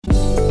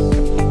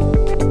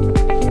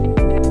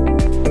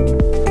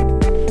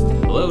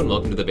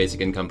to the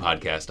Basic Income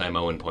Podcast. I'm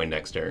Owen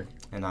Poindexter.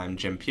 And I'm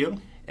Jim Pugh.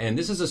 And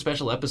this is a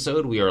special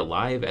episode. We are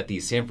live at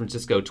the San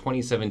Francisco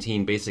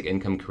 2017 Basic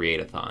Income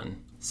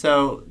Create-a-thon.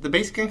 So the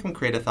Basic Income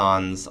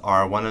Create-a-thons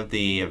are one of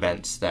the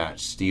events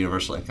that the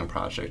Universal Income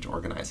Project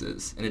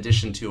organizes, in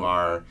addition to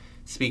our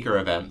speaker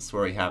events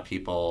where we have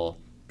people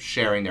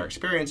sharing their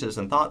experiences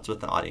and thoughts with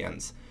the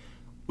audience.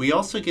 We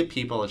also give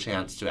people a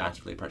chance to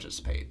actively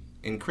participate.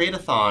 In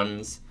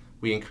Create-a-thons,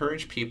 we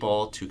encourage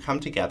people to come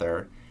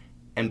together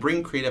and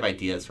bring creative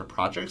ideas for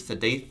projects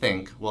that they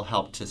think will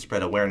help to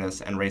spread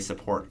awareness and raise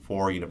support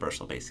for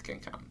universal basic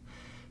income.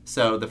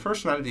 So the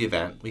first night of the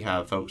event, we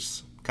have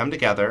folks come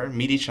together,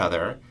 meet each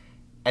other,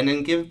 and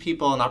then give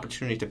people an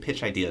opportunity to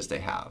pitch ideas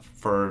they have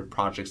for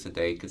projects that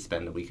they could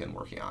spend the weekend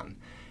working on.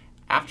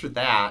 After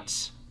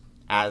that,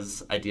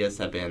 as ideas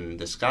have been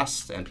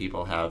discussed and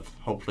people have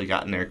hopefully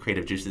gotten their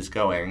creative juices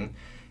going,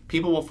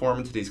 people will form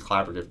into these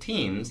collaborative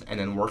teams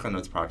and then work on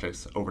those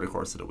projects over the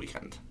course of the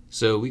weekend.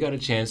 So we got a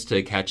chance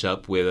to catch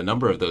up with a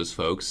number of those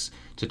folks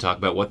to talk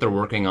about what they're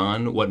working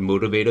on, what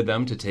motivated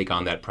them to take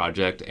on that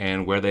project,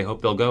 and where they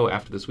hope they'll go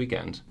after this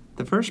weekend.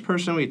 The first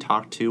person we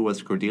talked to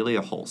was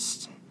Cordelia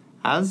Holst.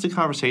 As the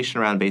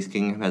conversation around basic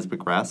income has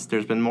progressed,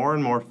 there's been more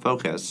and more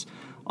focus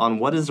on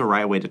what is the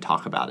right way to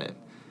talk about it.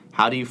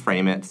 How do you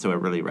frame it so it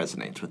really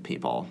resonates with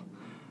people?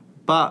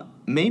 But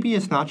maybe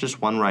it's not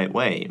just one right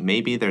way.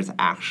 Maybe there's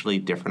actually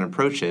different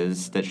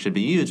approaches that should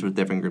be used with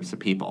different groups of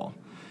people.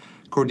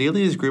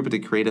 Cordelia's group at the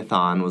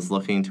Create-a-thon was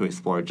looking to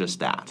explore just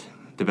that,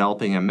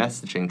 developing a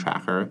messaging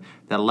tracker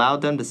that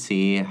allowed them to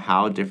see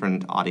how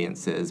different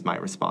audiences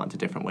might respond to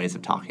different ways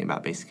of talking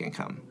about basic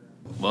income.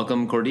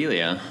 Welcome,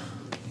 Cordelia.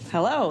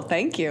 Hello,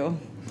 thank you.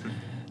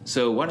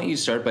 So why don't you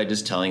start by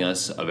just telling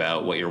us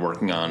about what you're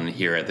working on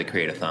here at the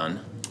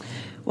Create-a-thon?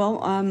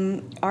 Well,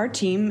 our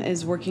team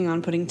is working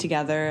on putting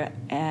together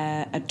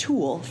a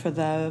tool for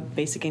the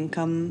basic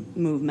income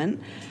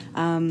movement.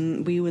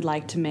 We would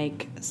like to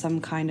make some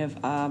kind of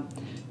a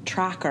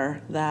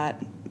tracker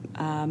that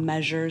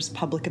measures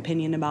public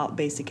opinion about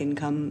basic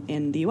income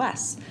in the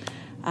U.S.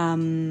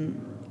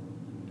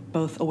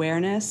 Both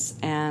awareness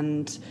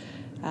and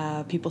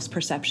people's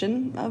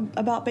perception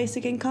about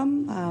basic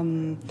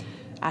income.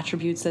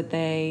 Attributes that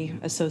they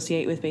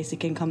associate with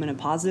basic income in a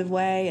positive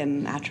way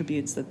and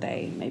attributes that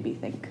they maybe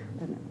think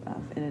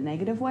in a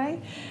negative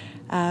way.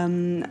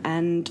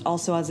 And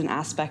also as an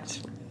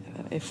aspect,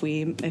 if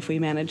we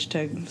manage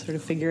to sort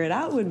of figure it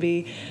out, would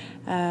be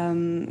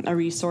a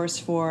resource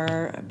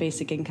for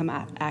basic income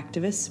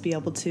activists to be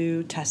able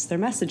to test their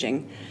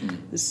messaging.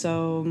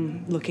 So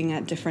looking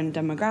at different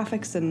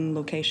demographics and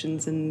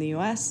locations in the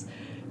U.S.,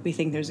 we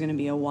think there's going to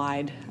be a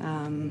wide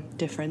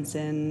difference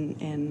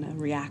in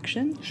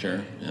reaction.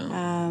 Sure.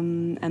 Yeah.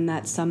 And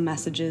that some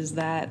messages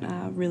that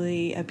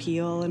really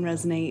appeal and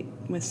resonate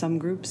with some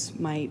groups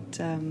might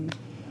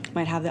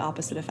have the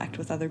opposite effect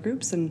with other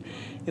groups, and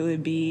it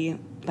would be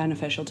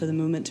beneficial to the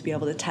movement to be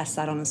able to test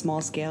that on a small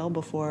scale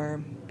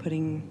before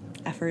putting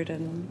effort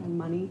and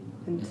money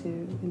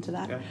into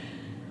that. Okay.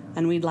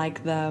 And we'd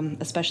like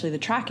especially the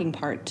tracking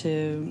part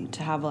to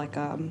have like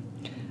a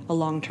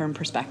long-term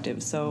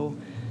perspective. So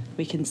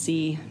we can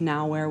see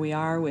now where we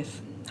are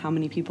with how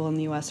many people in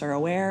the U.S. are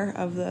aware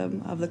of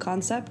the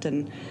concept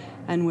and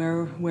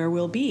where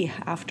we'll be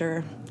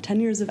after 10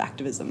 years of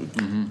activism.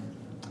 Mm-hmm.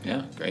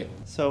 Yeah, great.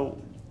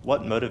 So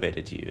what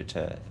motivated you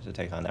to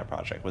take on that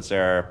project? Was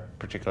there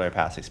particular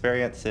past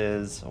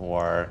experiences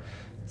or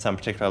some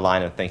particular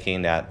line of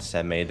thinking that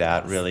made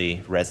that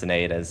really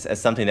resonate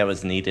as something that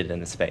was needed in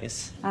the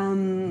space?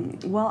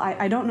 Well,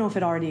 I don't know if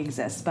it already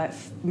exists, but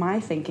my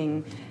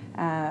thinking...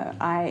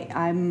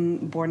 I'm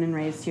born and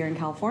raised here in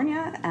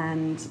California,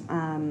 and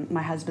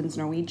my husband's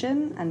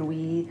Norwegian, and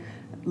we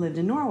lived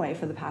in Norway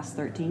for the past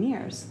 13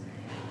 years.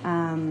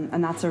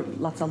 And that's a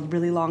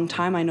really long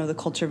time. I know the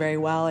culture very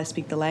well. I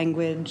speak the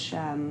language.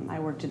 I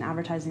worked in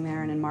advertising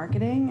there and in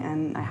marketing,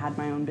 and I had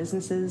my own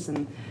businesses,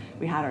 and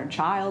we had our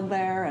child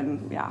there,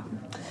 and yeah.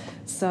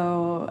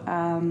 So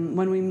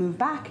when we moved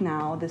back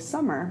now this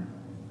summer,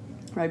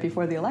 right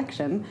before the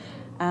election,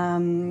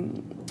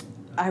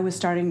 I was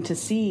starting to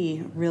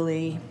see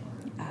really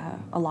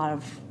a lot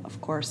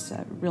of course,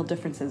 real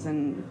differences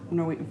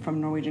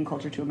from Norwegian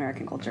culture to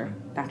American culture,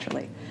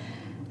 naturally.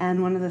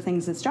 And one of the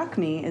things that struck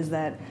me is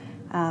that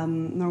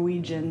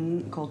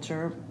Norwegian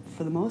culture,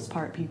 for the most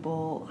part,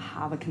 people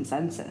have a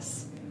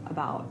consensus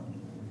about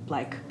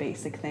like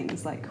basic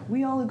things. Like,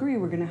 we all agree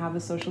we're going to have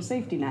a social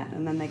safety net,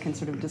 and then they can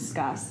sort of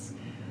discuss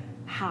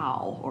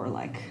how or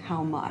like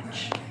how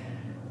much.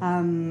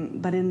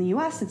 But in the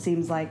U.S., it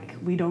seems like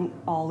we don't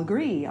all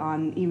agree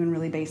on even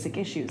really basic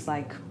issues,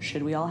 like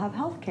should we all have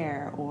health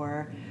care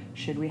or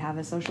should we have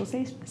a social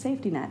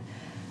safety net?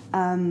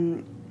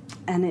 And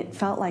it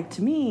felt like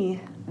to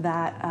me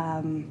that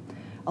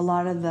a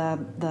lot of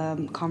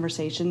the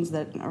conversations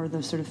or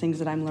the sort of things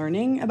that I'm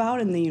learning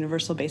about in the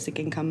universal basic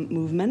income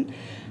movement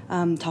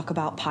talk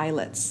about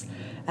pilots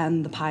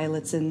and the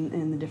pilots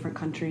in the different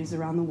countries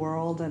around the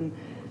world,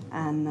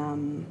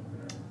 and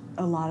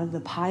a lot of the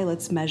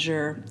pilots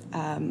measure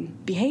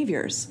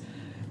behaviors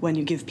when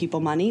you give people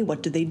money,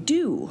 what do they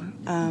do?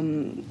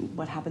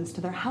 What happens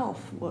to their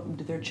health?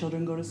 Do their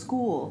children go to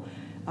school?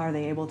 Are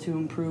they able to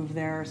improve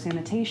their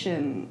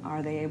sanitation?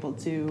 Are they able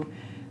to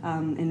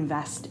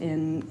invest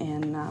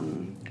in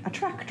a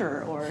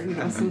tractor or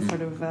some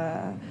sort of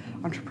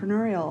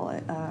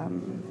entrepreneurial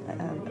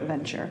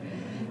venture?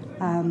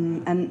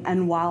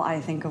 And while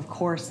I think, of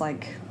course,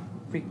 like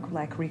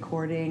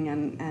recording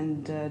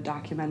and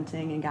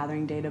documenting and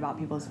gathering data about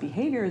people's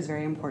behavior is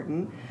very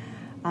important,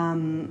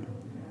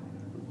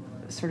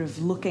 sort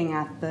of looking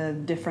at the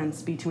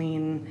difference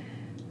between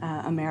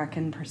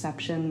American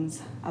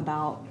perceptions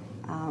about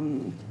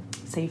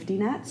safety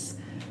nets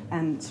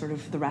and sort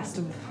of the rest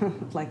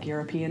of like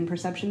European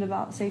perception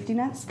about safety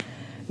nets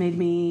made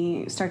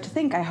me start to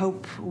think, I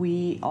hope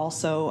we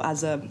also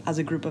as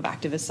a group of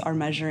activists are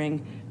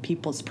measuring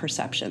people's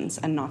perceptions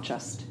and not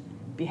just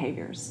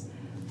behaviors.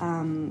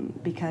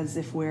 Because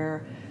if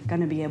we're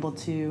going to be able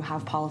to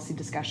have policy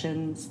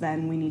discussions,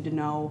 then we need to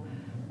know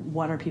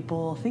what are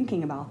people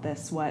thinking about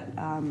this, what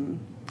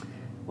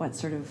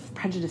sort of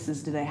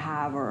prejudices do they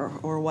have,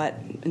 or what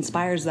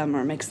inspires them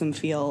or makes them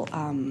feel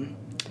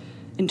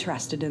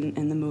interested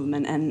in the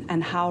movement,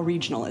 and how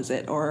regional is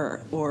it,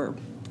 or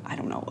I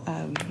don't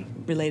know,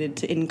 related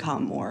to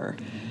income or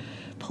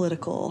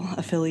political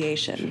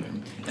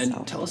affiliation.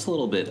 And tell us a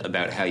little bit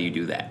about how you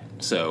do that.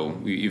 So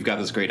you've got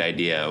this great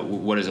idea.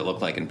 What does it look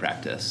like in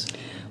practice?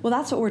 Well,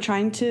 that's what we're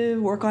trying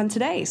to work on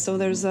today. So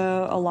there's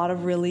a lot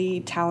of really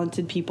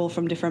talented people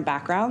from different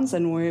backgrounds,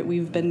 and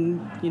we've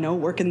been,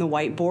 working the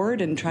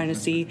whiteboard and trying to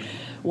see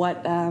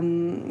what,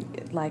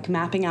 like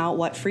mapping out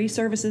what free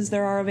services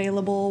there are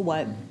available,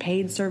 what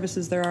paid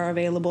services there are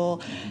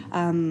available,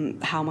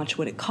 how much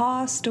would it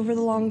cost over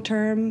the long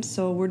term.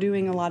 So we're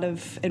doing a lot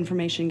of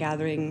information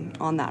gathering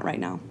on that right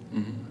now.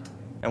 Mm-hmm.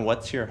 And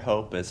what's your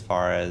hope as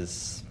far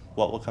as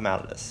what will come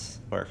out of this?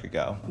 Where it could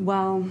go?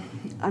 Well,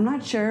 I'm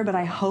not sure, but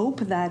I hope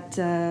that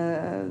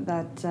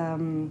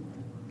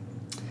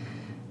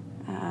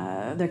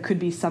there could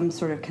be some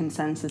sort of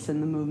consensus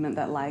in the movement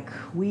that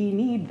we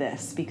need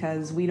this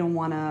because we don't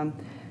want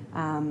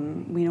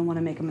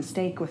to make a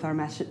mistake with our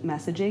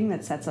messaging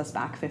that sets us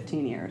back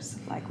 15 years.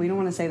 We don't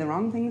want to say the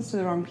wrong things to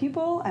the wrong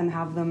people and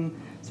have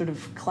them sort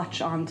of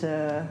clutch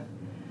onto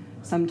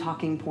some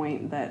talking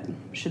point that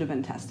should have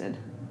been tested.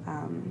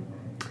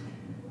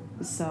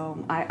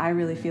 So I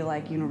really feel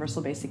like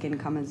universal basic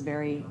income is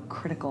very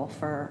critical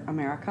for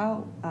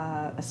America,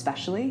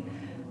 especially.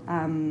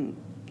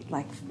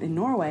 Like in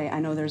Norway, I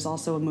know there's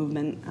also a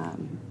movement,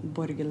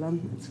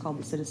 Borgerlønn, it's called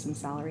the citizen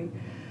salary,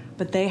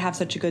 but they have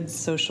such a good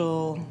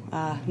social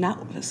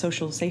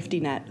safety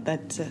net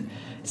that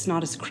it's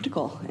not as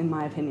critical, in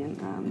my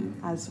opinion,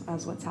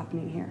 as what's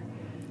happening here.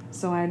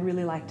 So I'd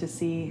really like to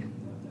see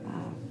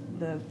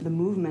the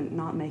movement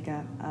not make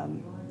a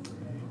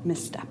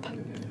misstep.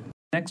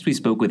 Next, we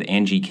spoke with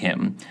Angie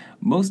Kim.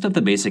 Most of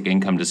the basic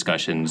income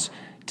discussions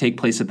take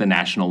place at the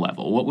national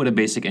level. What would a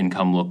basic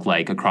income look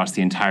like across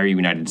the entire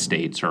United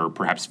States, or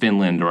perhaps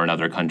Finland or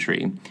another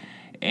country?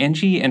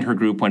 Angie and her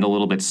group went a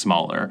little bit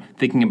smaller,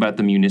 thinking about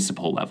the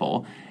municipal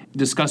level,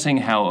 discussing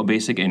how a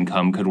basic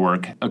income could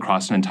work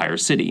across an entire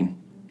city.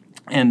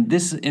 And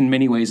this, in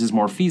many ways, is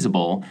more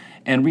feasible,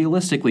 and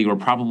realistically, we're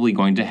probably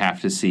going to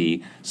have to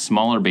see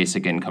smaller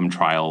basic income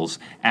trials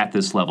at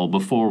this level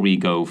before we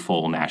go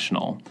full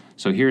national.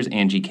 So here's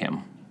Angie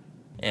Kim.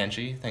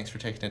 Angie, thanks for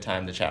taking the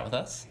time to chat with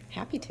us.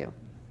 Happy to.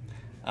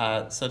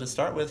 So to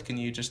start with, can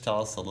you just tell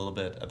us a little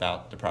bit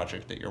about the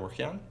project that you're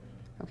working on?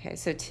 Okay,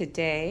 so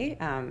today,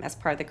 as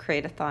part of the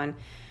Create-a-thon,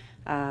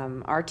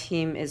 our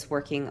team is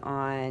working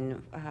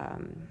on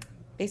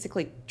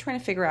basically trying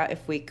to figure out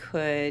if we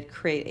could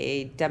create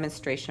a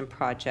demonstration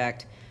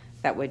project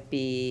that would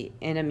be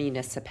in a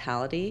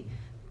municipality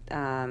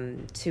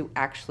to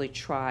actually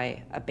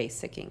try a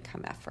basic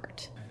income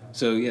effort.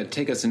 So yeah,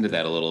 take us into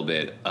that a little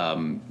bit.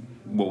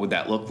 What would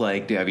that look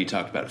like? Have you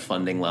talked about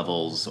funding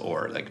levels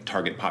or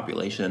target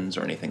populations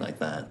or anything like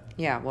that?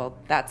 Yeah, well,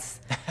 that's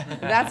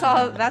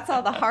all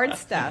the hard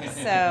stuff.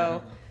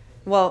 So,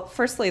 well,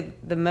 firstly,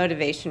 the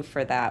motivation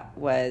for that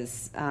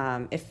was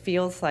it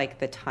feels like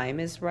the time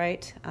is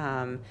right.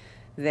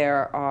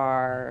 There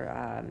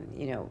are,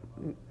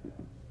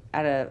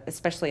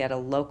 especially at a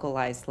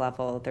localized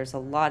level, there's a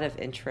lot of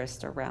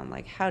interest around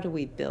how do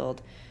we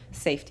build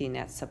safety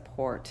net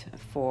support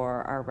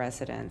for our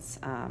residents,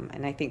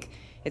 and I think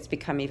it's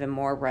become even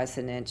more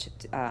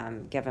resonant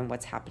given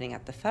what's happening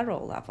at the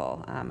federal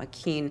level. A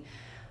keen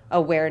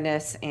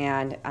awareness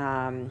and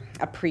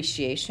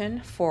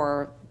appreciation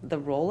for the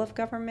role of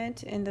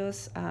government in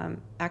those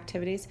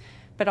activities,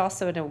 but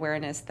also an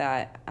awareness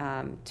that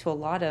to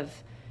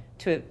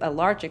a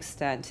large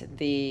extent,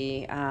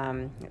 the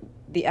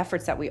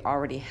efforts that we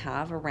already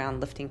have around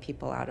lifting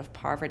people out of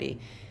poverty,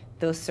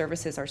 those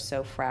services are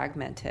so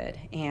fragmented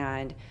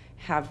and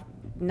have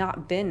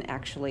not been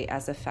actually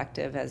as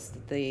effective as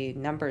the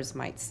numbers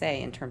might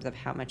say in terms of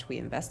how much we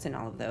invest in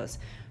all of those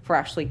for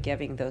actually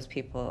giving those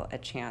people a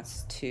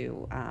chance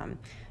to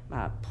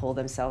pull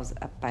themselves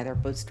up by their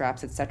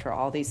bootstraps, et cetera,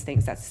 all these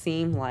things that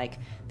seem like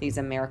these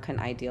American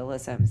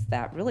idealisms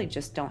that really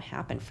just don't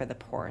happen for the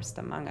poorest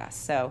among us.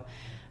 So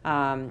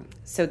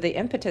the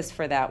impetus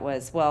for that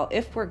was, well,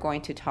 if we're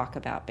going to talk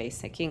about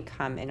basic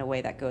income in a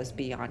way that goes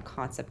beyond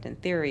concept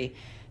and theory,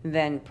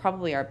 then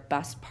probably our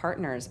best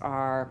partners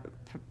are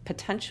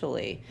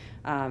potentially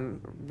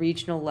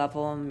regional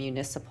level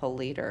municipal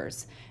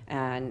leaders.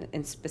 And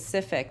in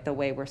specific, the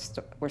way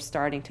we're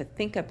starting to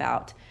think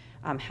about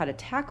how to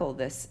tackle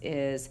this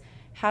is,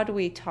 how do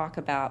we talk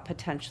about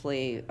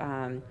potentially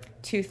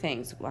two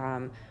things?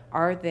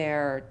 Are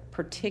there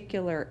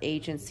particular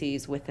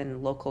agencies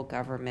within local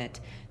government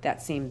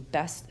that seem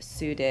best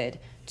suited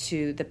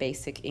to the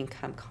basic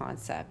income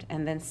concept?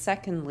 And then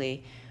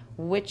secondly,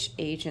 which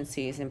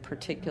agencies in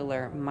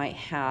particular might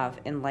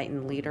have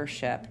enlightened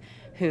leadership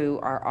who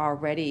are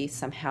already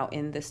somehow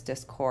in this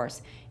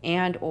discourse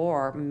and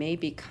or may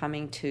be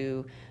coming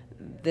to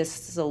this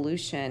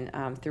solution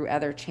through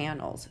other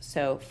channels.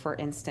 So, for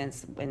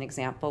instance, an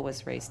example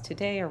was raised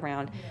today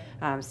around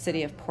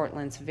City of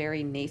Portland's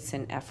very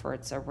nascent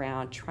efforts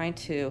around trying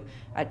to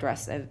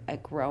address a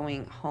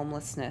growing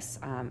homelessness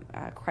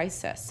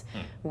crisis,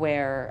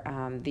 where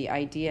the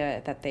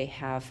idea that they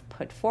have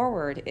put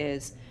forward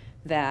is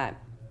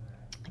that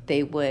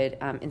they would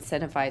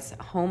incentivize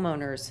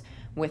homeowners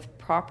with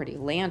property,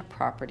 land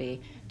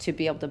property, to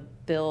be able to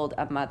build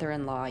a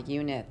mother-in-law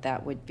unit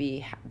that would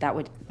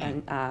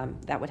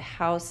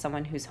house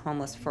someone who's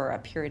homeless for a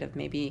period of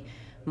maybe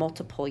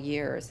multiple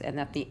years, and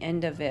at the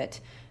end of it,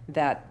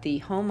 that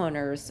the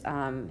homeowner's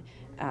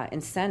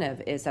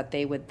incentive is that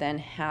they would then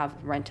have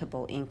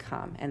rentable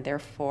income, and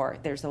therefore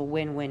there's a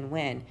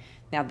win-win-win.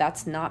 Now,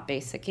 that's not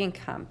basic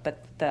income,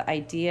 but the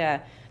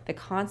idea, the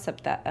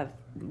concept of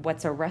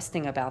what's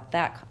arresting about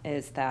that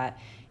is that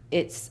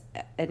it's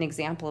an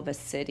example of a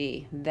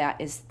city that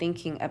is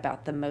thinking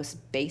about the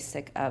most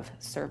basic of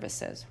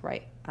services,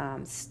 right?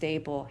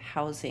 Stable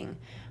housing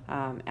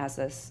as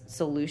a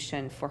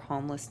solution for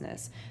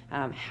homelessness.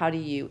 How do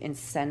you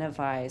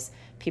incentivize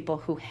people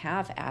who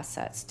have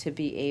assets to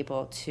be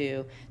able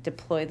to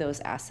deploy those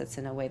assets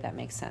in a way that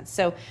makes sense?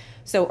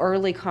 So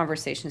early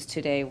conversations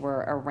today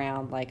were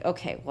around like,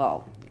 okay,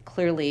 well,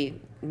 clearly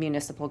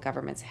municipal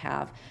governments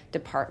have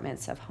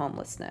departments of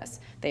homelessness.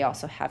 They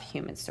also have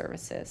human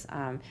services,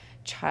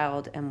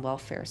 child and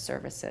welfare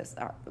services,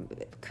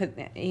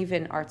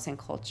 even arts and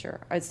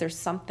culture. Is there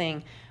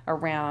something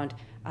around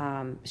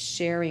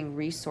sharing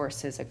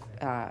resources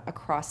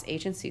across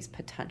agencies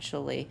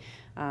potentially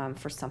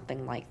for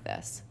something like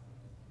this?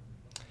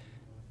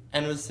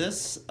 And was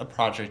this a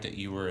project that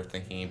you were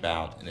thinking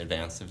about in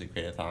advance of the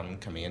Create-a-thon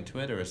coming into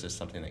it, or is this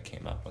something that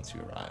came up once you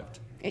arrived?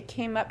 It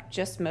came up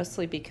just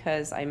mostly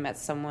because I met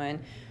someone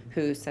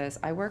who says,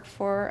 I work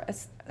for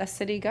a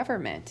city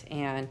government,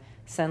 and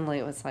suddenly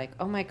it was like,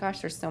 oh my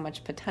gosh, there's so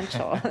much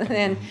potential.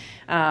 And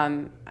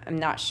I'm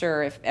not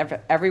sure if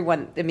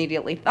everyone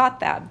immediately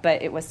thought that,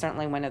 but it was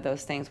certainly one of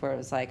those things where it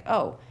was like,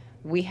 oh,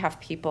 we have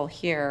people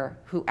here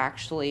who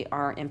actually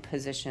are in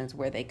positions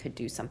where they could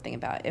do something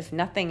about it. If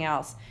nothing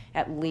else,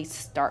 at least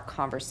start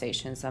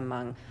conversations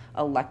among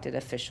elected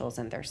officials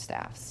and their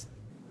staffs.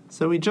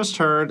 So we just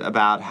heard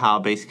about how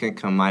basic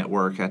income might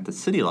work at the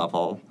city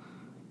level,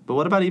 but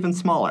what about even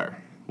smaller?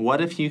 What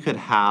if you could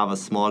have a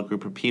small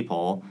group of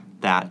people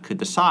that could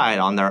decide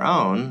on their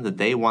own that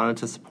they wanted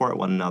to support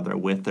one another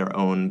with their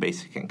own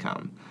basic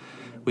income?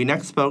 We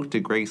next spoke to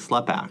Greg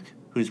Slepak,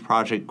 whose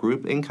project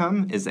Group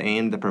Income is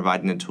aimed at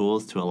providing the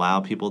tools to allow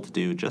people to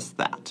do just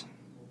that.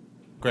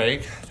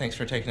 Greg, thanks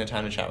for taking the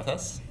time to chat with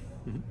us.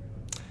 Mm-hmm.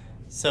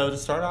 So to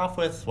start off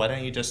with, why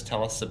don't you just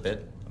tell us a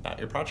bit about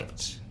your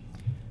project?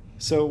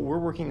 So we're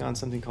working on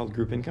something called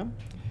Group Income.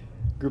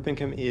 Group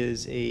Income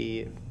is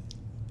a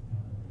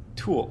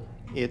tool.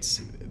 It's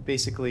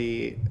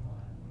basically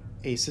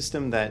a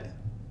system that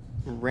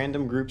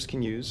random groups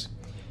can use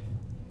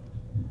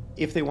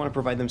if they want to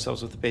provide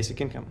themselves with a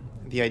basic income.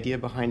 The idea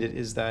behind it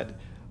is that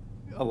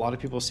a lot of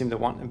people seem to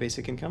want a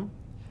basic income,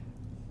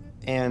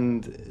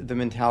 and the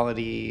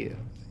mentality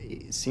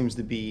seems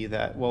to be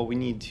that, well, we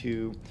need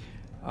to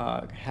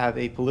have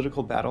a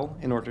political battle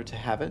in order to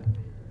have it.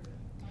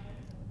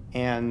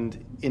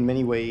 And in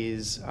many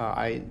ways,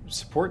 I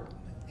support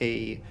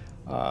an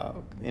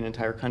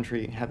entire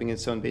country having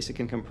its own basic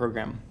income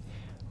program.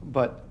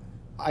 But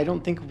I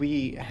don't think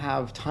we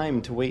have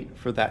time to wait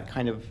for that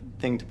kind of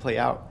thing to play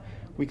out.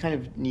 We kind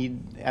of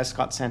need, as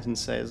Scott Santon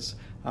says,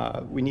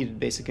 we needed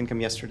basic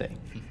income yesterday.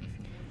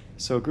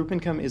 So group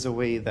income is a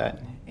way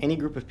that any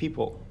group of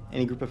people,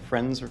 any group of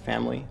friends or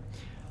family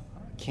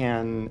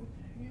can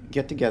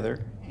get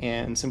together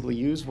and simply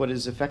use what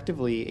is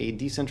effectively a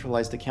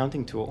decentralized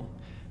accounting tool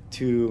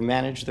to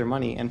manage their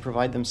money and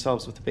provide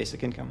themselves with a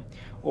basic income,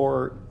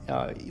 or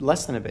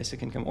less than a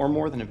basic income, or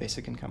more than a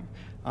basic income.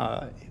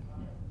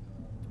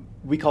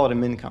 We call it a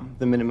mincome,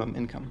 the minimum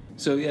income.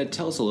 So yeah,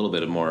 tell us a little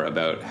bit more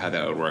about how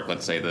that would work.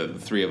 Let's say the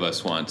three of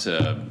us want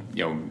to,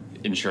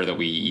 ensure that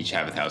we each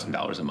have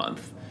 $1,000 a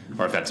month.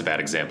 Or if that's a bad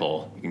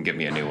example, you can give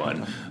me a new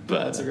one.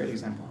 But that's a great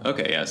example.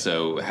 Okay, yeah.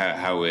 So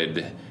how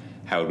would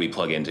how would we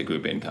plug into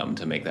group income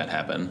to make that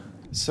happen?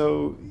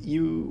 So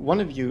one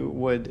of you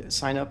would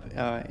sign up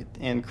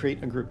and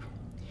create a group.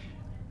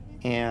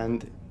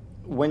 And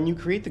when you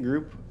create the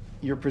group,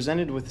 you're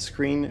presented with a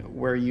screen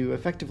where you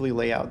effectively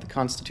lay out the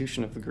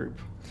constitution of the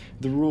group,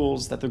 the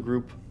rules that the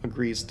group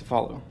agrees to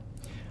follow.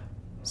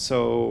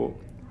 So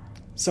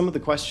some of the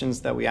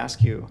questions that we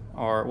ask you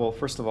are, well,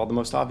 first of all, the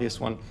most obvious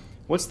one,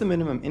 what's the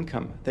minimum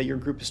income that your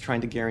group is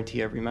trying to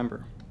guarantee every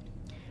member?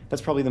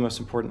 That's probably the most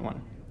important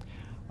one.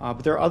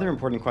 But there are other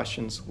important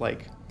questions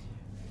like,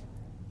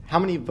 how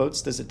many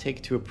votes does it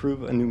take to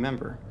approve a new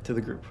member to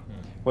the group?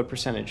 What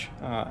percentage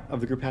of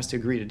the group has to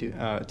agree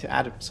to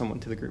add someone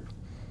to the group?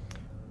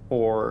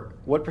 Or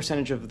what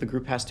percentage of the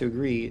group has to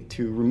agree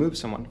to remove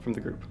someone from the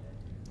group?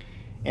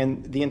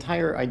 And the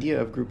entire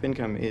idea of group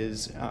income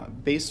is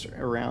based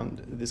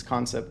around this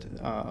concept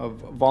of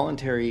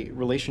voluntary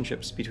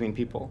relationships between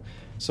people.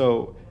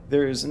 So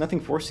there is nothing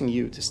forcing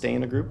you to stay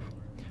in a group.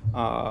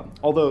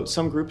 Although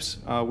some groups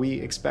we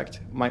expect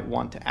might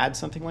want to add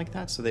something like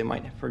that. So they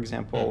might, for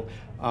example,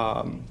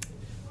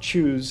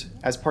 choose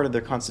as part of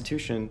their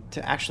constitution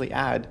to actually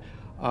add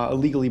a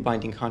legally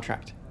binding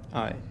contract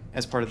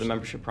as part of the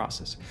membership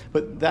process.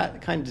 But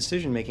that kind of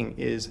decision making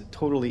is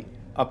totally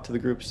up to the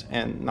groups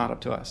and not up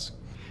to us.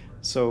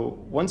 So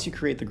once you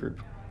create the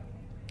group,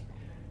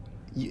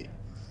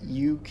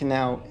 you can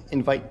now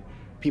invite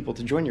people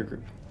to join your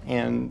group,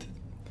 and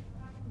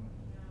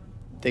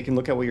they can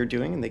look at what you're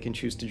doing and they can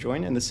choose to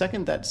join. And the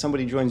second that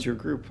somebody joins your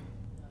group,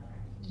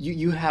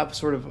 you have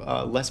sort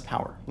of less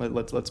power.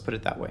 Let's put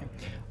it that way.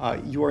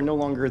 You are no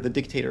longer the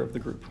dictator of the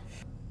group.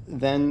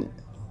 Then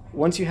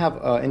once you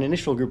have an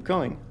initial group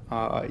going,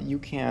 you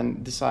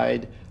can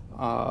decide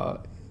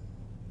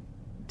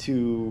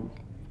to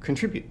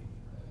contribute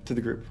to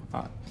the group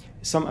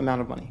some amount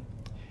of money.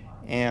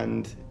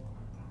 And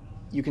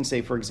you can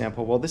say, for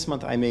example, well, this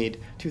month I made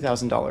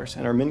 $2,000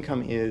 and our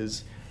income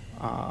is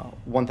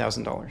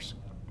 $1,000.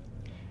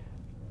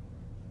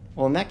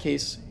 Well, in that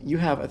case, you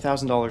have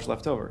 $1,000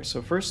 left over.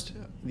 So first,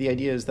 the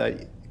idea is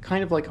that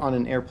kind of like on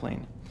an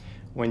airplane,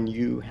 when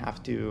you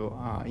have to,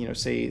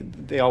 say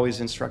they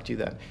always instruct you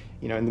that,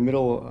 in the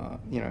middle,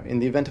 in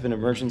the event of an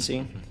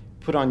emergency,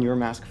 put on your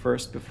mask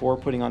first before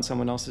putting on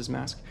someone else's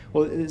mask.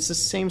 Well, it's the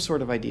same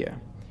sort of idea.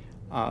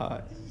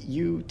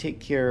 You take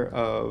care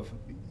of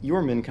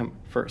your income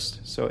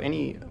first. So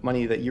any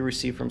money that you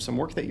receive from some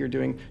work that you're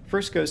doing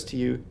first goes to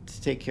you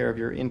to take care of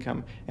your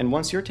income. And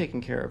once you're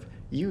taken care of,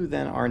 you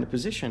then are in a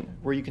position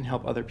where you can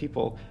help other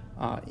people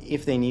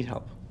if they need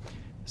help.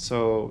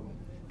 So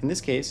in this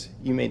case,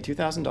 you made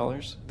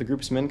 $2,000. The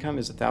group's income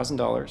is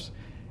 $1,000.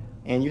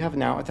 And you have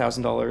now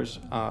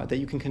 $1,000 that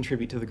you can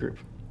contribute to the group.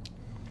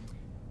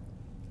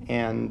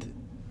 And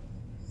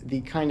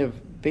the kind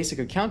of basic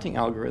accounting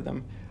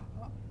algorithm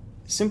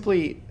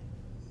simply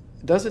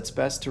does its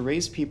best to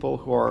raise people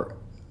who are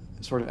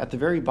sort of at the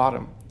very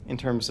bottom in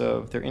terms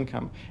of their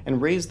income,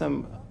 and raise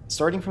them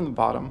starting from the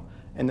bottom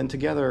and then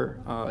together,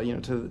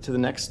 to the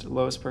next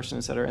lowest person,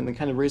 et cetera, and then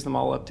kind of raise them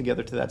all up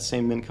together to that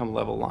same income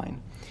level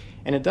line.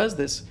 And it does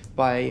this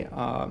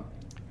by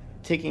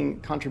taking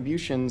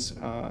contributions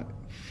that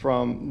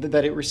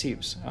it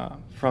receives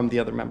from the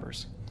other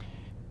members.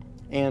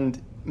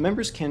 And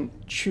members can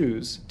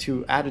choose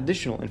to add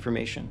additional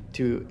information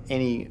to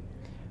any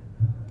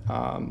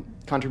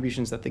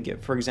contributions that they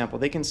give. For example,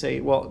 they can say,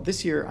 well,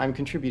 this year I'm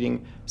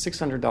contributing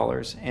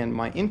 $600 and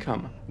my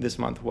income this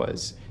month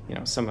was,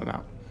 some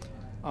amount.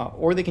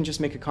 Or they can just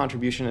make a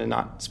contribution and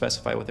not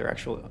specify what their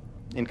actual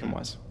income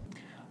was.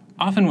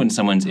 Often when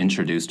someone's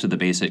introduced to the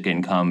basic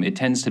income, it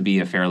tends to be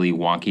a fairly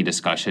wonky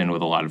discussion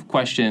with a lot of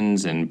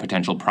questions and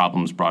potential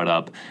problems brought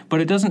up,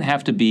 but it doesn't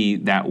have to be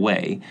that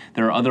way.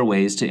 There are other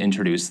ways to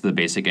introduce the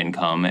basic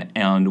income,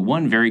 and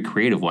one very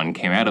creative one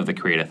came out of the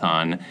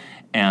Create-a-thon,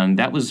 and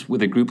that was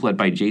with a group led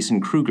by Jason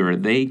Kruger.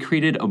 They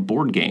created a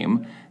board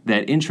game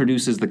that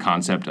introduces the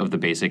concept of the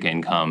basic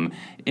income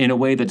in a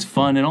way that's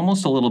fun and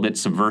almost a little bit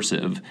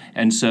subversive.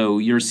 And so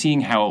you're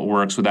seeing how it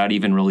works without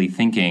even really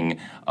thinking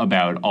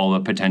about all the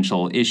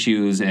potential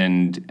issues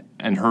and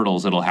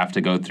hurdles it'll have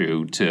to go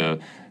through to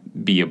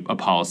be a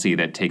policy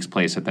that takes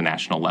place at the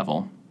national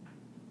level.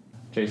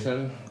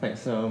 Jason,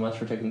 thanks so much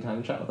for taking the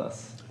time to chat with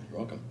us. You're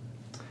welcome.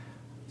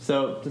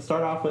 So to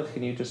start off with,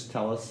 can you just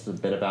tell us a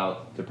bit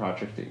about the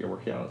project that you're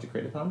working on at the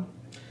Create-a-thon?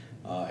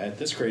 At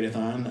this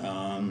Create-a-thon,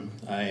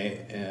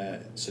 I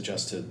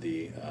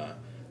suggested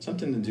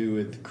something to do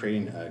with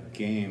creating a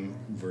game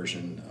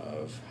version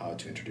of how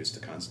to introduce the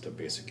concept of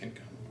basic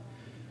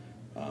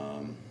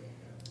income.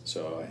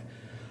 So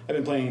I've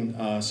been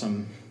playing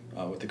some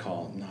what they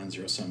call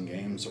non-zero-sum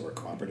games or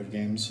cooperative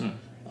games.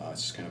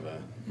 It's just kind of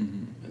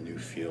a new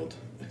field,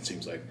 it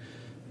seems like,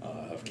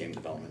 of game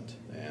development.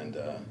 And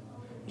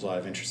there's a lot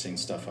of interesting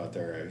stuff out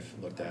there.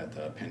 I've looked at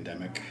the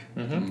Pandemic.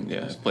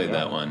 Yeah, I've played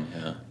that one,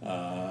 yeah.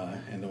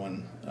 And the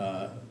one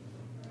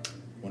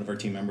of our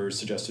team members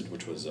suggested,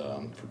 which was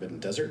Forbidden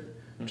Desert,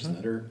 which is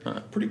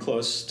another pretty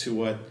close to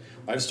what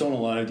I've stolen a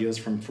lot of ideas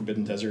from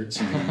Forbidden Deserts.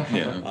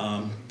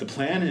 The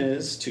plan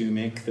is to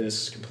make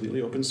this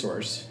completely open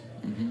source,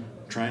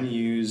 trying to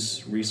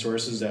use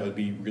resources that would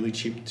be really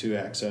cheap to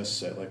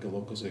access at like a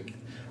local.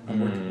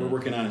 We're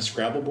working on a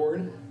Scrabble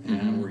board,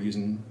 and we're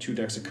using 2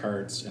 decks of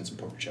cards and some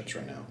poker chips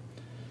right now.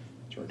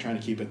 So we're trying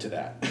to keep it to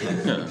that.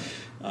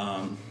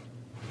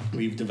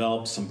 We've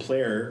developed some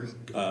player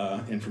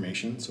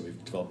information, so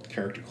we've developed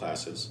character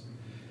classes,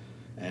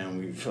 and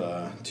we've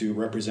to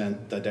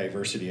represent the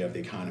diversity of the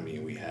economy.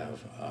 We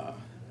have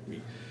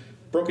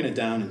broken it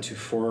down into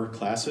 4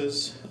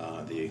 classes: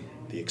 the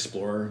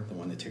explorer, the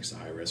one that takes the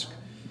high risk;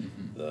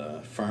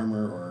 the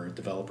farmer or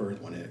developer,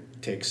 the one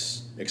that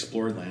takes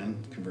explored land,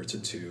 converts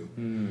it to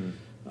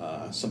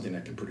something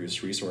that can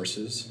produce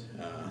resources;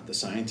 the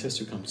scientist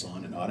who comes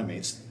on and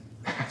automates.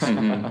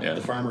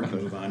 The farmer can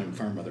move on and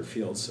farm other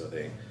fields,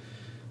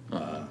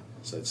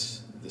 so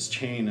it's this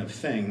chain of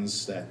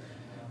things that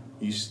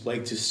you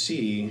like to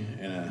see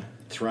in a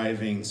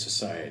thriving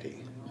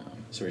society.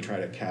 So we try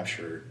to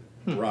capture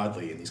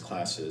broadly in these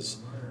classes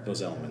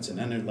those elements. And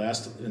then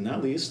last and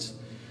not least,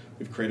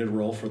 we've created a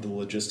role for the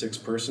logistics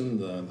person,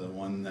 the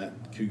one that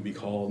could be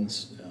called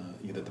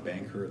either the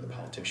banker or the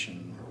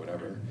politician or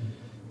whatever.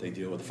 They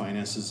deal with the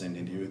finances and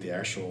they deal with the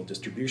actual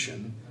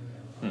distribution.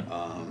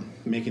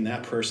 Making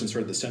that person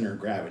sort of the center of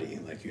gravity.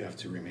 Like you have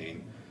to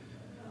remain,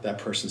 that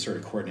person sort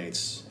of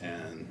coordinates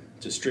and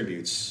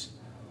distributes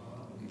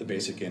the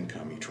basic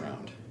income each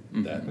round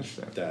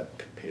that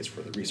pays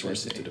for the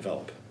resources to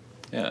develop.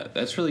 Yeah,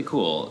 that's really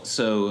cool.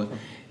 So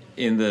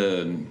in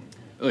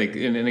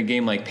a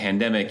game like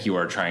Pandemic, you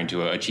are trying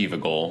to achieve a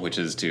goal, which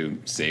is to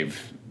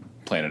save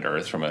planet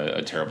Earth from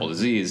a terrible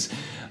disease.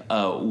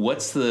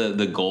 What's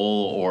the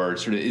goal, or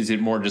sort of is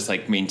it more just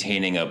like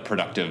maintaining a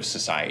productive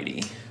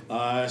society?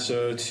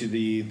 So to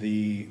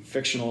the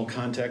fictional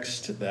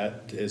context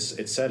that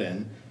it's set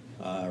in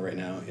right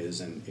now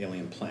is an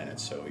alien planet.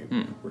 So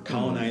we're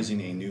colonizing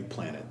a new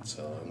planet.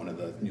 So one of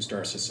the new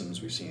star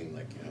systems we've seen,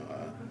 that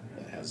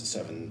has the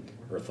 7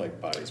 Earth-like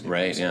bodies.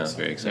 Right. Yeah.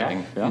 Very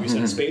exciting. Yeah. We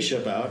sent a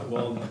spaceship out.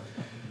 Well,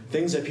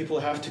 things that people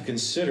have to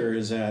consider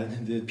is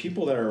that the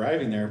people that are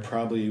arriving there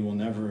probably will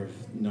never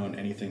have known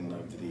anything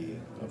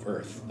of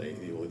Earth. They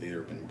will have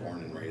either been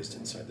born and raised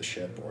inside the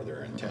ship, or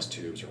they're in test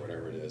tubes, or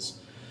whatever it is.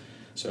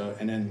 So,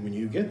 and then when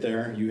you get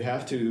there, you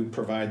have to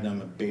provide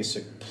them a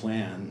basic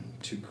plan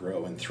to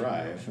grow and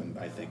thrive. And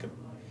I think,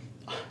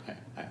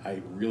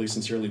 I really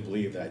sincerely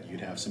believe that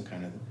you'd have some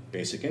kind of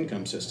basic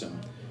income system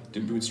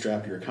to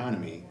bootstrap your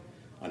economy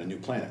on a new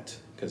planet.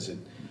 Because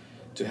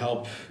to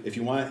help, if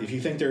you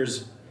think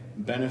there's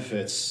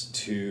benefits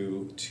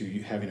to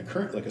having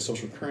a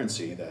social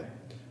currency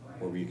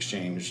where we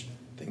exchange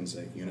things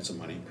like units of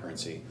money,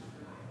 currency,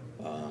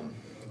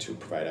 to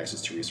provide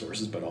access to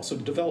resources, but also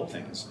to develop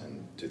things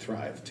and to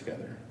thrive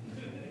together.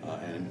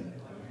 And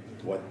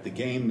what the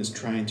game is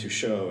trying to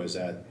show is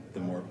that the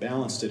more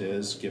balanced it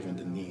is, given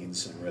the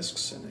needs and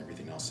risks and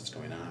everything else that's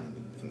going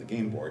on in the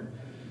game board,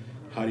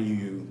 how do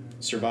you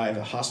survive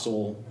a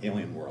hostile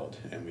alien world?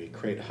 And we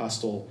create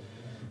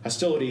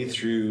hostility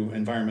through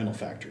environmental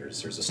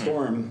factors. There's a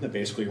storm that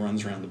basically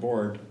runs around the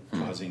board,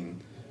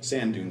 causing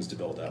sand dunes to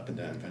build up and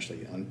then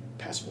eventually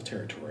unpassable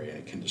territory, and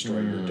it can destroy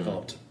your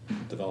developed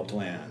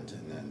land.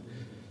 And then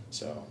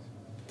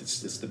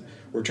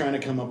we're trying to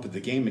come up with the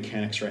game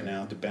mechanics right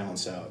now to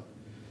balance out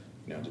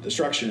the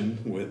destruction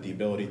with the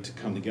ability to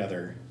come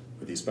together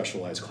with these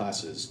specialized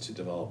classes to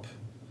develop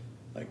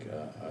like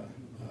a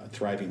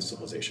thriving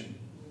civilization.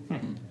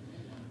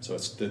 So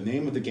the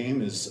name of the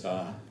game is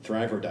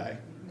Thrive or Die.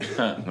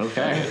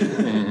 Okay.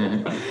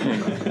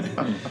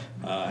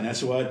 And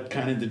that's what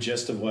kind of the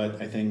gist of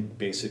what I think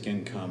basic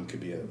income could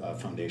be a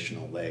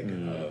foundational leg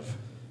of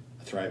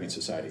a thriving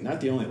society.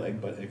 Not the only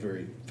leg, but a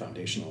very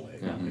foundational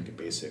leg. Like a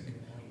basic.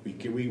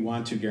 We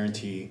want to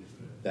guarantee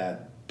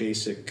that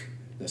basic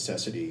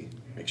necessity.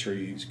 Make sure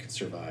you can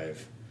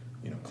survive.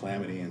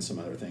 Calamity and some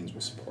other things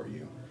will support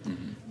you.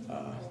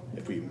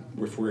 If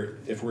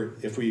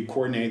we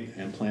coordinate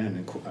and plan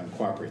and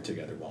cooperate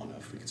together well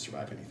enough, we can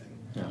survive anything.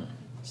 Yeah.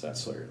 So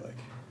that's sort of like.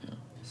 Yeah.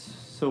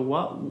 So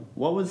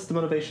what was the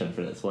motivation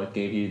for this? What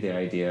gave you the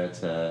idea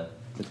to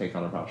take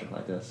on a project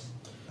like this?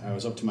 I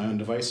was up to my own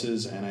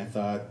devices, and I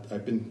thought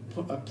I've been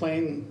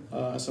playing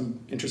some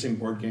interesting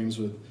board games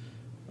with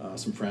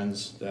some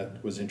friends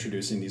that was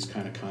introducing these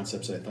kind of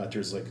concepts. I thought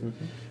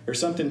there's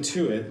something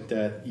to it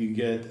that you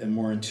get a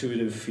more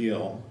intuitive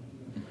feel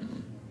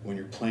when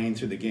you're playing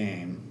through the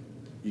game.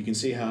 You can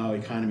see how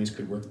economies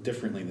could work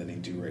differently than they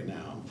do right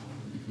now.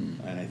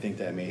 And I think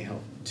that may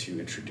help to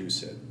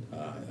introduce it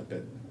a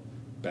bit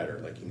better,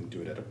 like you can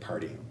do it at a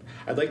party.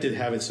 I'd like to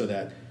have it so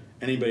that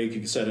anybody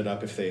could set it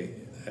up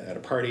at a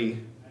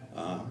party.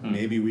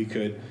 Maybe we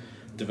could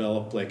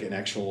develop like an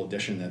actual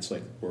edition that's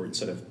like, where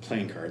instead of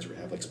playing cards, we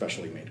have like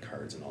specially made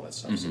cards and all that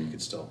stuff. So you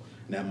could still,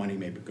 and that money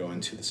maybe go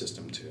into the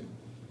system to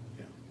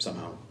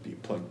somehow be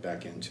plugged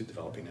back into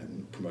developing it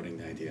and promoting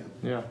the idea.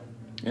 Yeah.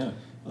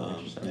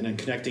 And then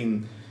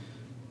connecting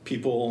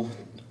people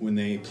when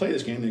they play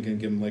this game, they can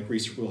give them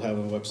we'll have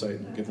a website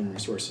and we'll give them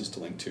resources to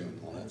link to and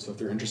all that. So if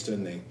they're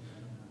interested, they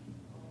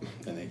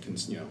can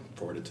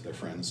forward it to their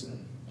friends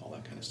and all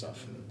that kind of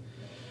stuff. And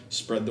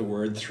spread the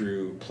word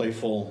through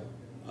playful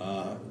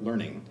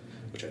learning,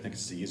 which I think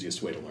is the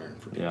easiest way to learn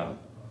for people.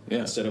 Yeah.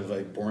 Instead of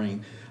like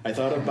boring. I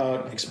thought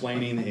about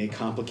explaining a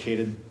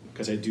complicated,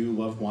 because I do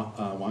love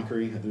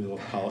wonkery, I do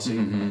love policy.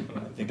 I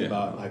think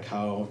about like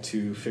how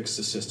to fix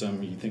the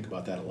system. You think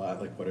about that a lot,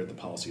 like what are the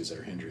policies that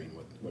are hindering,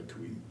 what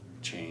could we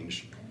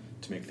change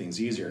to make things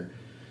easier.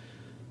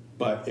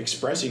 But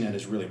expressing it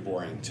is really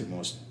boring to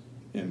most.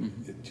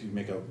 To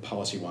make a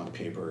policy wonk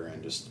paper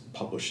and just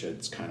publish it,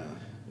 it's kind of,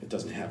 it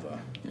doesn't have a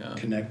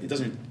connect, it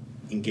doesn't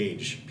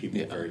engage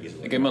people very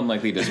easily. Like I'm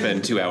unlikely to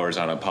spend 2 hours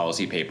on a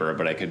policy paper,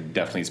 but I could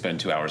definitely spend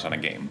 2 hours on a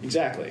game.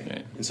 Exactly.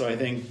 Right. And so I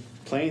think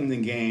playing the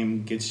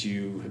game gets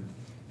you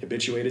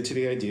habituated to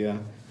the idea,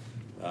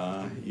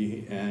 and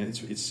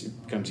it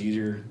becomes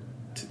easier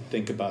to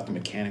think about the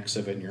mechanics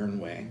of it in your own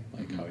way,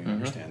 like how you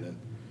understand it.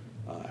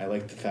 I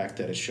like the fact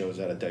that it shows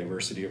that a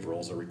diversity of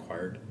roles are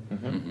required.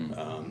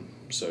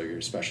 So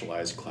your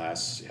specialized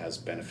class has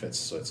benefits.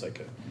 So it's like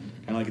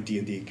kind of like a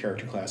D&D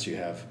character class. You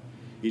have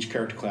each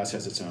character class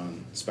has its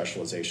own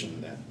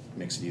specialization that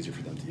makes it easier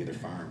for them to either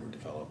farm or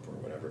develop or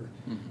whatever.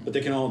 But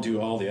they can all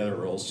do all the other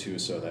roles too,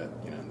 so that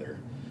they're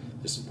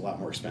this is a lot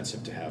more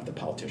expensive to have the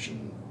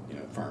politician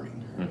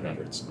farming or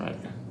whatever. It's right.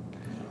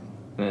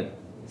 And it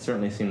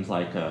certainly seems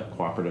like a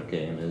cooperative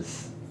game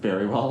is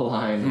very well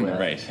aligned with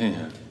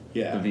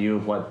the view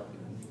of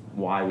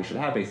why we should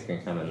have basic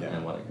income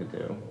and what it could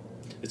do.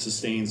 It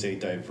sustains a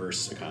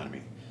diverse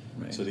economy.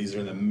 Right. So these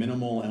are the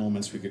minimal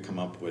elements we could come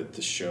up with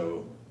to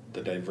show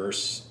the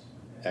diverse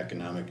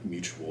economic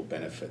mutual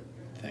benefit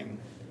thing.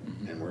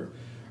 And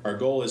our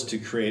goal is to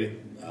create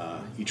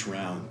each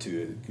round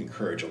to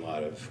encourage a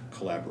lot of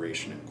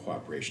collaboration and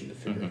cooperation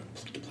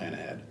to plan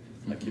ahead.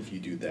 Like if you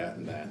do that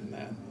and that and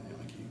that,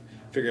 like you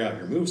figure out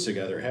your moves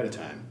together ahead of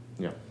time,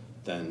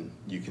 then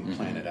you can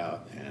plan it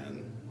out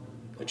and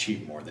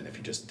achieve more than if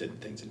you just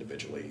did things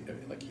individually,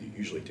 like you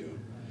usually do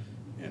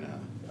in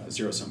a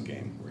zero-sum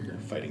game where you're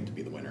fighting to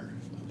be the winner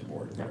of the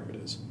board or whatever it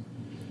is.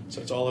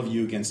 So it's all of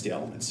you against the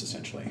elements,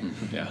 essentially.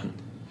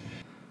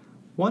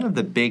 One of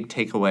the big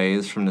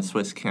takeaways from the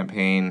Swiss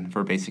campaign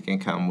for basic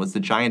income was the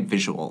giant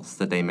visuals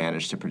that they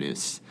managed to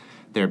produce.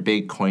 Their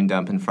big coin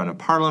dump in front of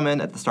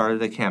Parliament at the start of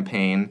the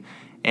campaign,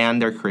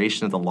 and their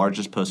creation of the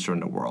largest poster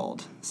in the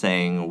world,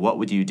 saying, "What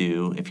would you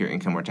do if your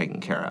income were taken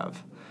care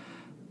of?"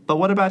 But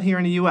what about here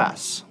in the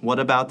U.S.? What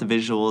about the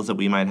visuals that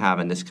we might have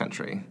in this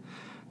country?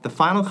 The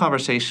final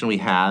conversation we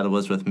had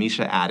was with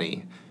Misha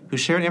Addy, who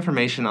shared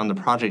information on the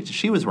project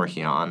she was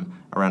working on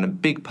around a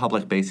big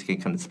public basic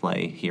income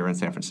display here in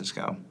San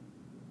Francisco.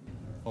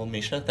 Well,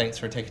 Misha, thanks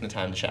for taking the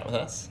time to chat with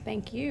us.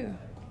 Thank you.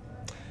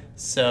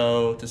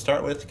 So, to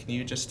start with, can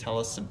you just tell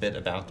us a bit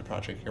about the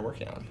project you're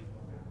working on?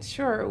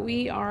 Sure.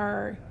 We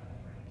are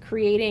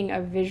creating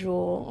a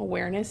visual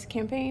awareness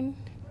campaign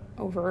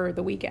over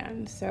the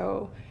weekend.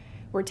 So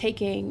we're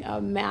taking a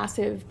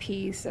massive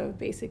piece of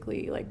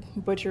basically like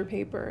butcher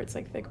paper, it's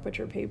like thick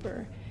butcher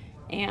paper,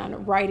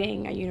 and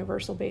writing a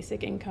universal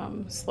basic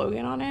income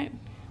slogan on it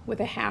with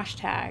a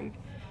hashtag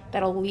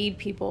that'll lead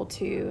people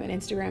to an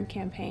Instagram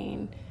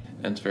campaign.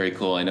 That's very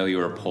cool. I know you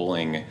were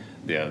polling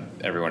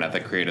everyone at the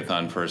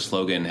Create-a-thon for a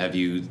slogan. Have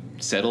you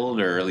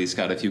settled or at least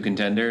got a few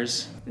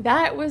contenders?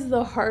 That was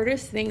the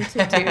hardest thing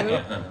to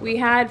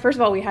do. First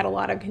of all, we had a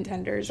lot of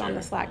contenders on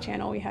the Slack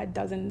channel. We had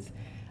dozens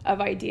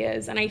of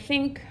ideas. And I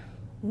think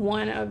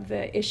one of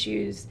the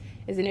issues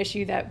is an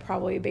issue that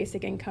probably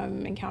basic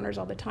income encounters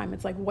all the time.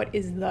 It's like, what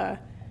is the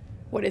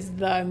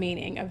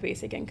meaning of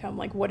basic income?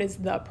 Like, what is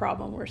the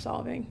problem we're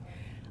solving?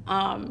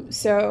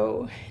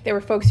 So there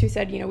were folks who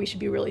said, we should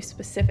be really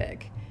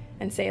specific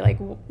and say, like,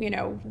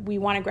 we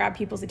want to grab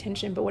people's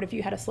attention, but what if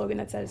you had a slogan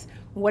that says,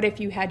 what if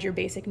you had your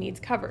basic needs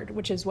covered,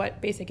 which is what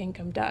basic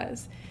income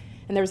does?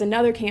 And there was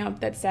another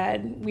camp that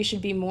said we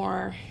should be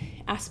more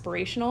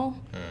aspirational,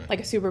 like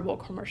a Super Bowl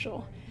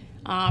commercial.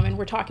 And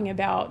we're talking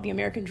about the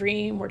American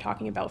dream. We're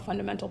talking about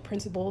fundamental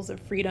principles of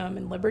freedom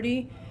and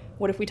liberty.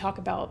 What if we talk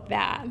about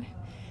that?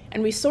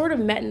 And we sort of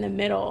met in the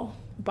middle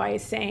by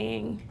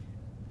saying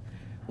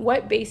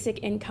what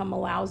basic income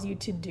allows you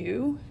to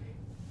do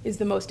is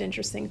the most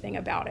interesting thing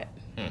about it.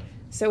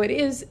 So it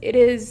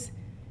is,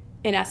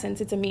 in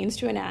essence, it's a means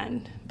to an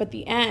end. But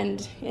the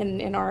end,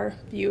 in our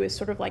view, is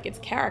sort of like its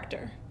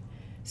character.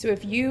 So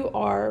if you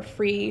are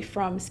free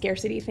from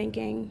scarcity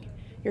thinking,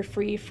 you're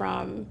free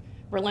from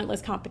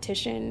relentless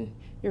competition,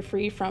 you're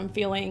free from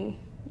feeling,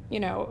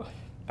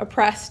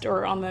 oppressed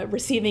or on the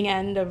receiving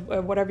end of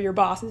whatever your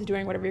boss is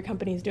doing, whatever your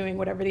company is doing,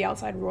 whatever the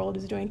outside world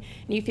is doing,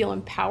 and you feel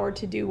empowered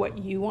to do what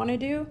you want to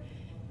do,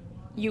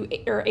 you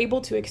are able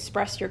to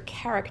express your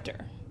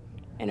character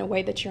in a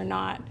way that you're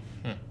not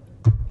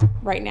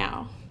right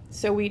now.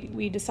 So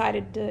we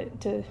decided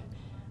to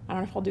I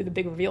don't know if I'll do the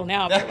big reveal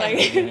now, but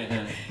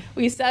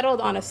we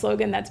settled on a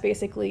slogan that's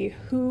basically,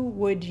 who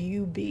would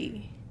you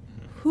be?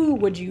 Who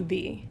would you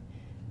be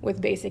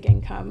with basic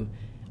income?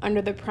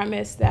 Under the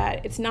premise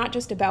that it's not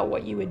just about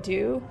what you would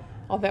do,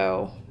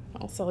 although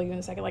I'll tell you in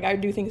a second, I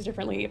would do things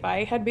differently if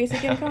I had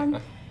basic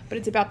income, but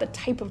it's about the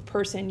type of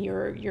person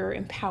you're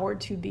empowered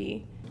to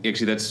be.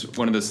 Actually, that's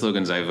one of the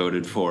slogans I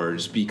voted for,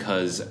 just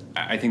because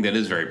I think that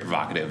is very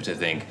provocative to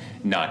think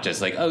not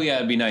just like, oh yeah,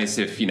 it'd be nice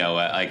if,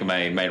 like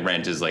my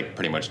rent is like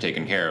pretty much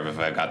taken care of if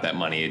I've got that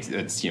money.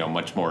 It's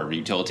much more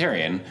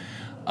utilitarian.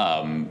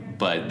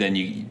 But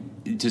then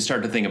to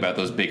start to think about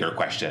those bigger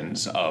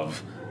questions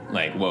of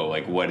like, whoa,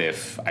 like what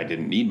if I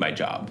didn't need my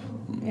job?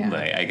 Yeah.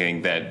 Like, I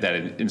think that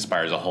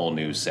inspires a whole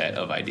new set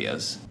of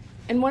ideas.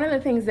 And one of the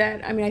things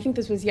that, I think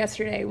this was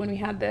yesterday when we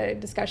had the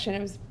discussion,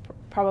 it was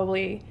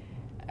probably...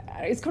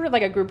 It's kind of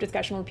like a group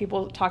discussion where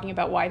people talking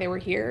about why they were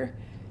here.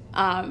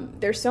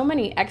 There's so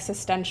many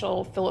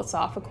existential,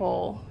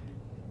 philosophical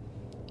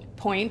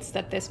points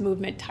that this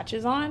movement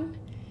touches on.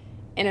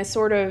 And a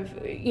sort of,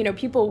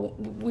 people,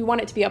 we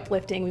want it to be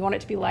uplifting, we want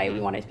it to be light, we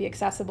want it to be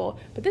accessible.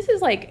 But this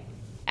is like,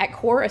 at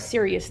core, a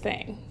serious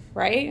thing,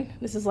 right?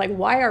 This is like,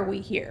 why are we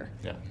here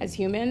as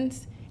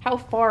humans? How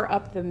far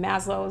up the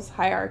Maslow's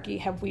hierarchy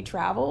have we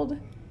traveled?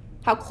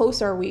 How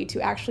close are we to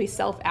actually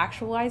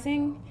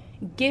self-actualizing,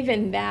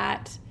 given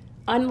that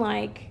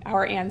unlike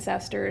our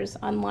ancestors,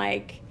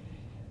 unlike,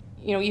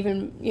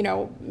 even,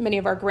 many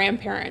of our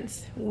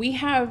grandparents, we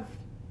have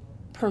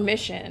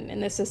permission in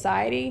this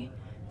society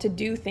to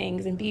do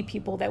things and be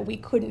people that we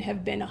couldn't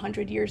have been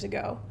 100 years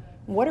ago.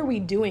 What are we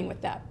doing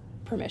with that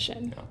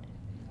permission? Yeah.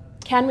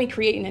 Can we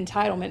create an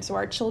entitlement so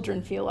our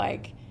children feel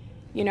like,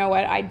 you know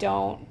what, I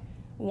don't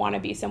want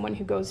to be someone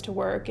who goes to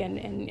work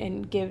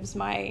and gives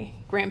my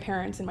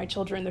grandparents and my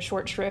children the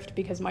short shrift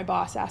because my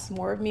boss asks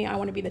more of me. I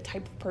want to be the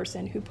type of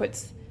person who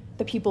puts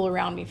the people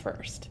around me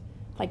first.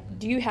 Like,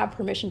 do you have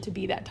permission to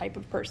be that type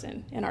of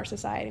person in our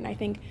society? And I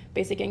think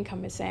basic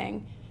income is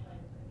saying,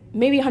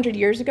 maybe 100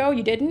 years ago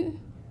you didn't,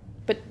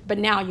 but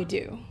now you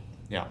do.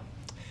 Yeah.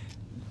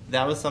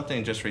 That was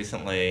something just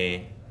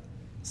recently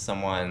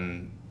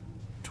someone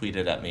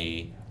tweeted at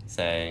me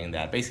saying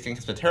that basic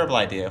income is a terrible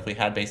idea. If we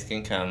had basic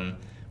income,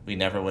 we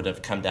never would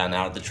have come down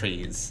out of the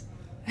trees.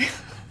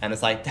 And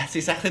it's like, that's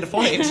exactly the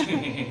point.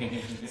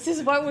 This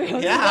is why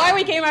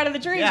we came out of the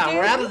trees. Yeah, dude.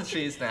 We're out of the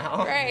trees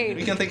now. Right.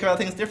 We can think about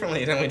things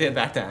differently than we did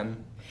back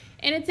then.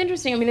 And it's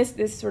interesting.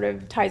 This sort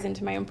of ties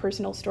into my own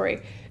personal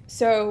story.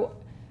 So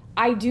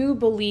I do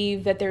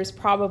believe that there's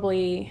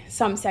probably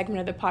some segment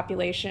of the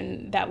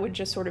population that would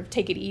just sort of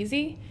take it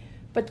easy.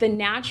 But the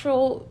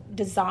natural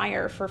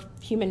desire for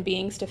human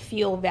beings to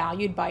feel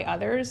valued by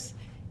others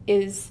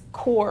is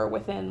core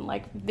within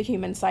like the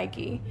human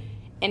psyche.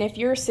 And if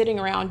you're sitting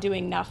around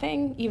doing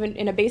nothing, even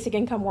in a basic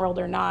income world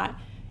or not,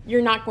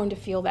 you're not going to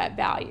feel that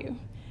value.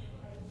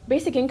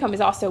 Basic income is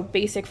also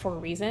basic for a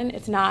reason.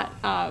 It's not,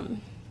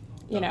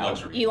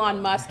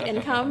 Elon Musk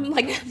income.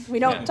 Like we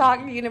don't talk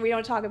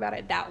about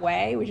it that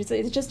way.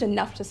 It's just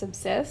enough to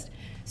subsist.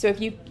 So if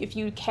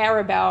you care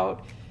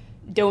about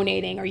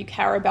donating, or you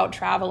care about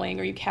traveling,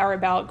 or you care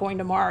about going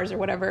to Mars, or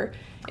whatever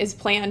is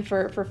planned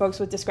for folks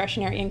with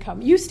discretionary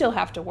income, you still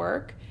have to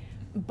work.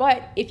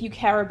 But if you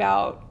care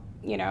about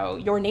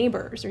your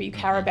neighbors, or you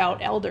care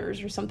about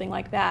elders or something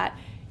like that,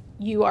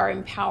 you are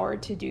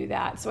empowered to do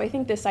that. So I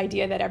think this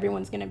idea that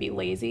everyone's going to be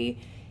lazy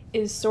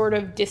is sort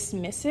of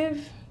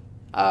dismissive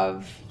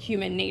of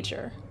human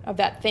nature, of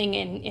that thing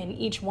in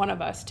each one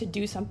of us to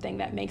do something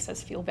that makes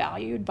us feel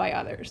valued by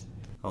others.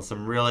 Well,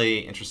 some really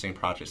interesting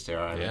projects there.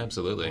 Yeah,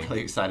 absolutely. I'm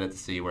really excited to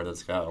see where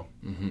those go.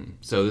 Mm-hmm.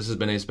 So this has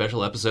been a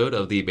special episode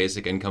of the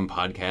Basic Income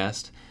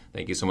Podcast.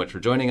 Thank you so much for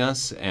joining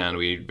us, and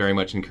we very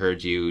much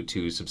encourage you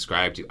to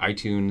subscribe to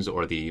iTunes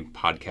or the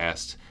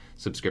podcast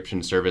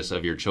subscription service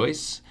of your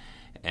choice.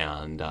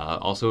 And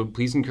also,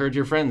 please encourage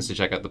your friends to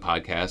check out the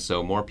podcast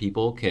so more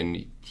people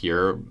can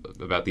hear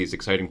about these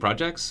exciting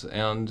projects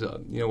and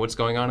what's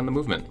going on in the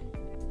movement.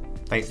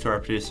 Thanks to our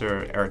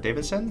producer, Eric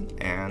Davidson,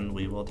 and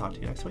we will talk to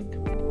you next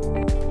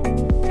week.